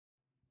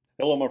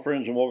Hello, my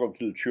friends, and welcome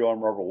to the show.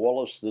 I'm Robert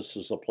Wallace. This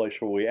is the place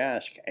where we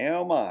ask,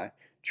 am I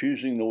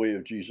choosing the way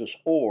of Jesus,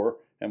 or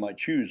am I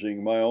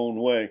choosing my own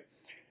way?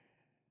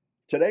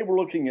 Today we're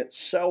looking at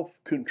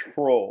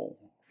self-control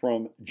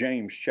from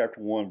James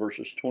chapter 1,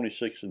 verses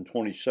 26 and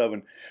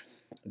 27.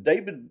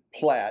 David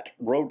Platt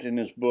wrote in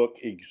his book,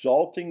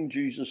 Exalting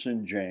Jesus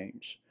in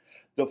James,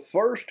 the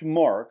first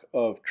mark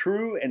of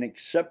true and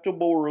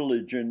acceptable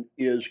religion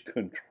is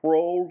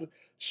controlled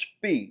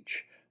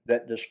speech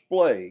that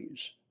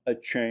displays a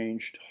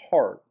changed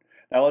heart.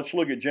 Now let's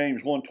look at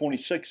James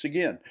 1:26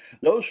 again.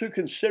 Those who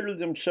consider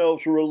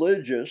themselves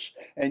religious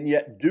and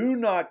yet do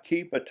not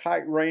keep a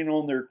tight rein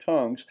on their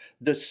tongues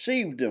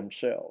deceive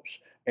themselves,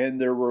 and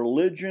their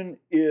religion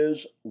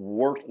is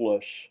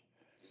worthless.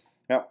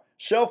 Now,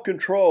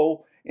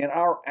 self-control in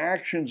our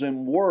actions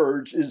and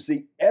words is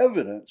the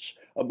evidence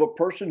of a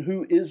person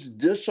who is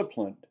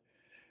disciplined.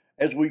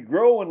 As we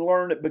grow and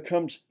learn, it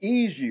becomes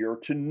easier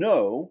to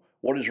know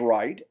what is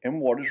right and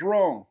what is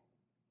wrong.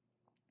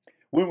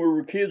 When we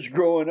were kids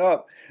growing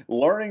up,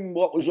 learning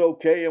what was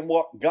okay and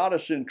what got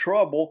us in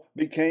trouble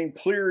became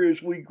clear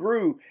as we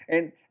grew.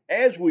 And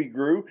as we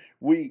grew,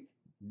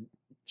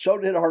 so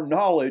did our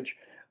knowledge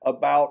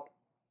about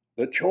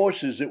the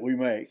choices that we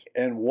make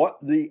and what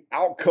the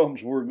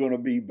outcomes were going to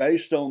be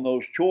based on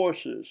those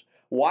choices.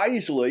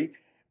 Wisely,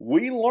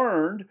 we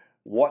learned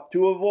what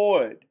to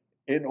avoid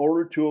in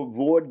order to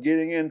avoid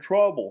getting in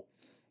trouble.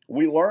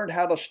 We learned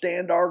how to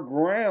stand our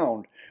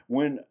ground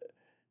when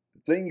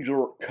things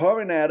were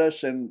coming at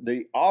us and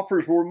the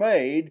offers were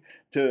made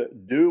to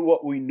do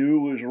what we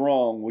knew was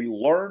wrong. We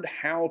learned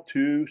how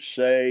to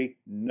say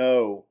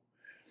no.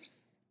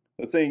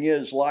 The thing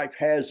is, life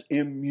has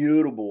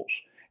immutables,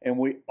 and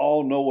we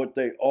all know what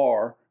they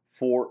are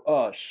for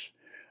us.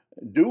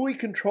 Do we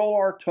control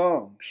our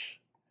tongues?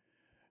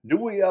 Do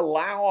we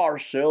allow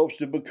ourselves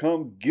to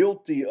become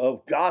guilty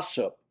of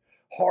gossip,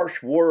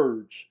 harsh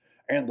words,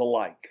 and the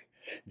like?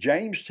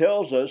 James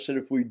tells us that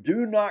if we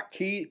do not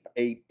keep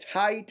a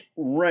tight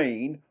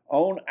rein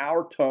on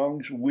our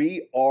tongues,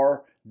 we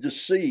are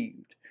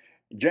deceived.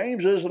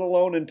 James isn't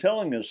alone in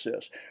telling us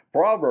this.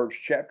 Proverbs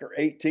chapter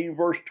 18,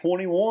 verse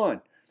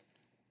 21.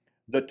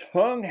 The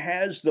tongue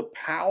has the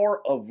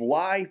power of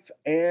life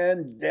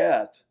and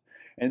death,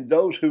 and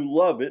those who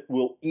love it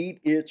will eat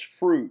its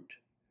fruit.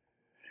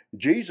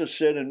 Jesus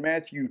said in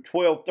Matthew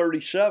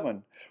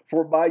 12:37,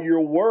 for by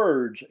your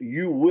words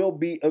you will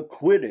be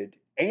acquitted,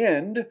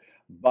 and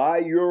by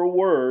your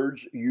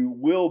words you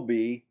will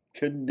be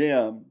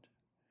condemned.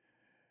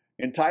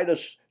 In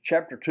Titus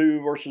chapter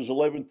 2, verses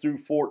 11 through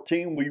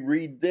 14, we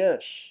read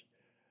this.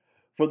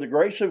 For the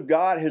grace of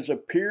God has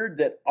appeared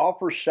that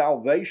offers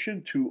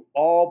salvation to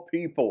all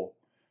people.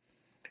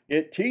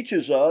 It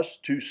teaches us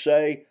to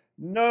say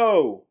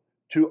no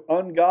to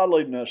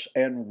ungodliness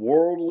and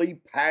worldly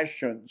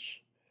passions,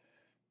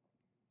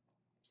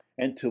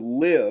 and to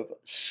live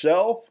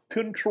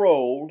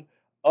self-controlled,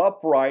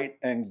 upright,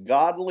 and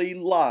godly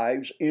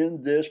lives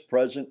in this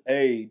present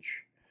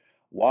age,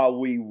 while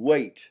we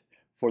wait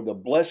for the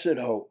blessed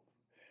hope,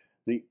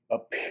 the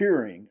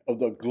appearing of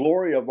the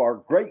glory of our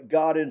great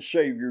God and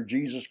Savior,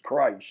 Jesus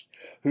Christ,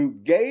 who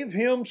gave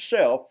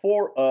himself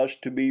for us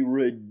to be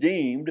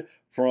redeemed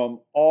from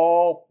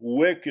all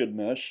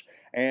wickedness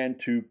and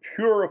to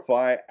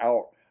purify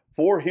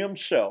for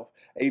himself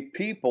a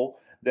people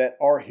that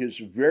are his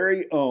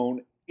very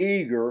own,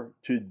 eager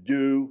to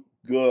do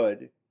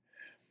good.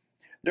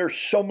 There's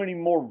so many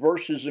more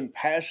verses and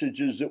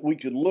passages that we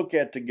could look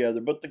at together,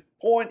 but the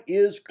point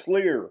is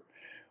clear.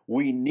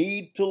 We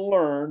need to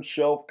learn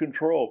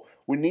self-control.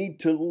 We need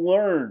to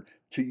learn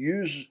to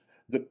use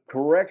the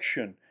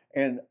correction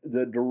and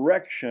the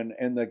direction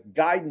and the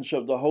guidance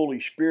of the Holy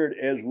Spirit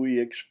as we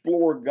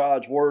explore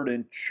God's Word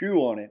and chew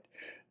on it.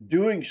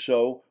 Doing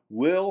so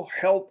will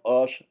help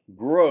us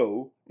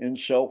grow in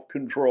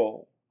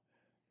self-control.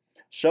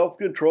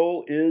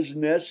 Self-control is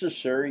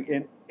necessary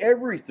in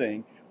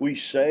everything we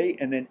say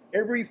and in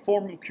every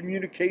form of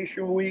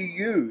communication we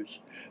use,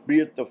 be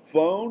it the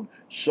phone,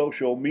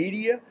 social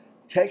media,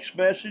 text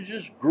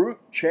messages, group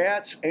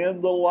chats,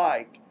 and the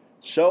like.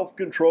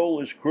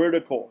 Self-control is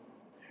critical.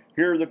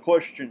 Here are the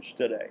questions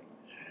today.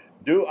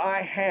 Do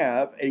I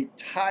have a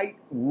tight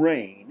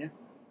rein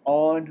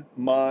on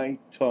my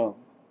tongue?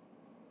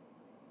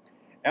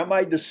 Am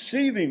I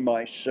deceiving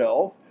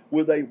myself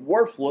with a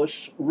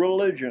worthless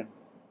religion?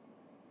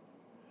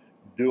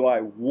 Do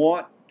I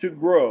want to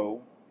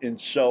grow in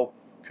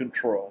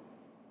self-control?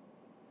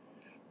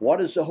 What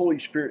is the Holy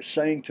Spirit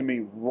saying to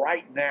me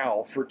right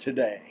now for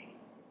today?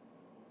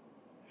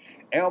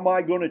 Am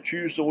I going to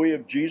choose the way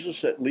of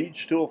Jesus that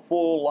leads to a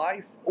full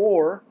life,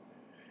 or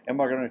am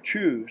I going to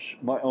choose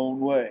my own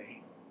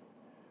way?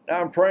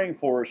 Now I'm praying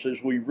for us as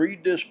we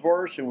read this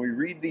verse and we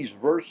read these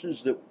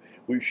verses that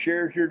we've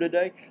shared here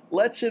today.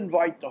 Let's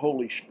invite the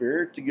Holy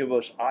Spirit to give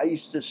us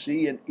eyes to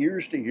see and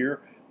ears to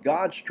hear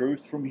God's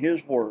truth from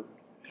His Word.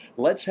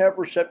 Let's have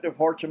receptive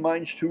hearts and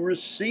minds to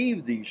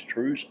receive these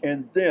truths,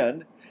 and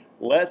then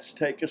let's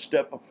take a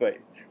step of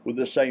faith with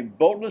the same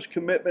boldness,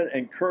 commitment,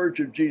 and courage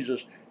of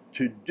Jesus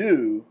to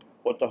do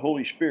what the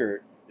Holy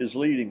Spirit is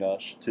leading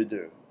us to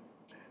do.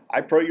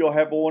 I pray you'll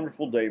have a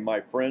wonderful day,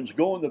 my friends.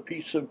 Go in the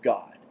peace of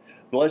God.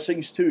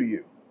 Blessings to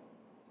you.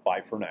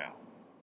 Bye for now.